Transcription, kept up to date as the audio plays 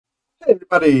Hey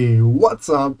everybody, what's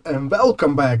up and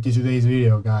welcome back to today's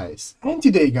video guys. And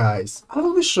today guys, I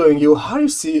will be showing you how you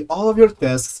see all of your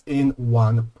tasks in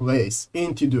one place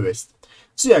in Todoist.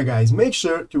 So yeah guys, make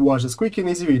sure to watch this quick and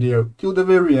easy video till the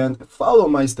very end and follow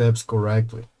my steps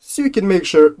correctly, so you can make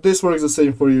sure this works the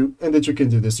same for you and that you can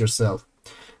do this yourself.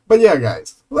 But yeah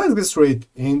guys, let's get straight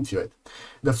into it.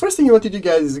 The first thing you want to do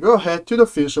guys is go ahead to the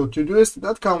official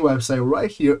Todoist.com website right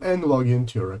here and log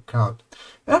into your account.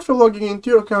 After logging into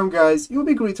your account guys, you'll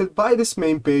be greeted by this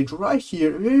main page right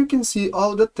here where you can see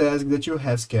all the tasks that you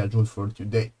have scheduled for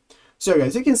today. So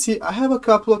guys, you can see I have a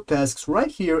couple of tasks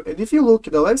right here, and if you look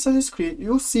at the left side of the screen,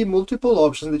 you'll see multiple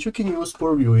options that you can use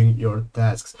for viewing your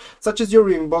tasks, such as your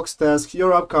inbox tasks,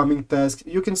 your upcoming tasks.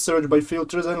 You can search by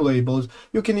filters and labels.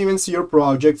 You can even see your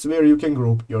projects where you can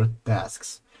group your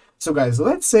tasks. So guys,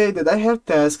 let's say that I have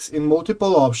tasks in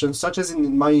multiple options, such as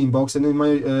in my inbox and in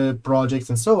my projects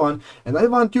and so on, and I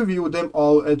want to view them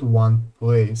all at one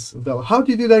place. Well, how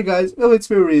do you do that guys? Well, it's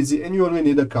very easy and you only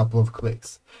need a couple of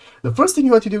clicks. The first thing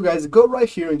you want to do guys, go right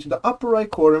here into the upper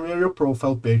right corner where your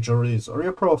profile picture is, or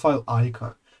your profile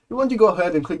icon. You want to go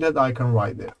ahead and click that icon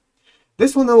right there.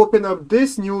 This will now open up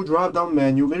this new drop-down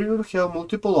menu where you will have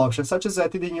multiple options, such as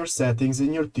editing your settings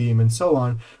in your team and so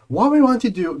on. What we want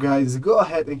to do guys is go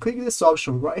ahead and click this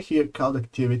option right here called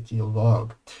activity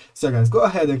log. So guys, go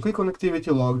ahead and click on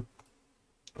activity log,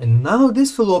 and now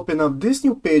this will open up this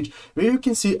new page where you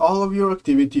can see all of your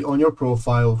activity on your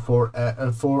profile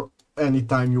for any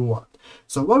time you want.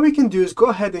 So what we can do is go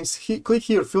ahead and click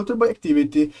here filter by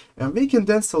activity, and we can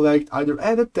then select either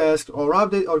added task or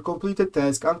update or completed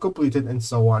task, uncompleted, and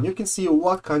so on. You can see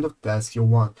what kind of task you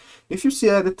want. If you see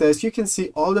added task, you can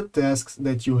see all the tasks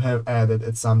that you have added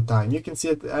at some time. You can see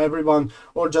it everyone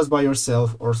or just by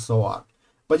yourself or so on.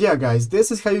 But yeah guys, this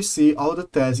is how you see all the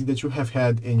tasks that you have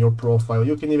had in your profile.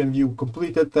 You can even view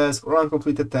completed tasks or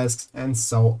uncompleted tasks and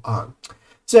so on.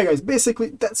 So yeah guys, basically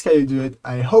that's how you do it.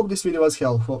 I hope this video was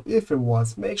helpful. If it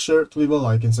was, make sure to leave a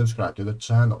like and subscribe to the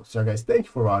channel. So yeah guys, thank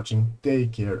you for watching,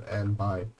 take care and bye.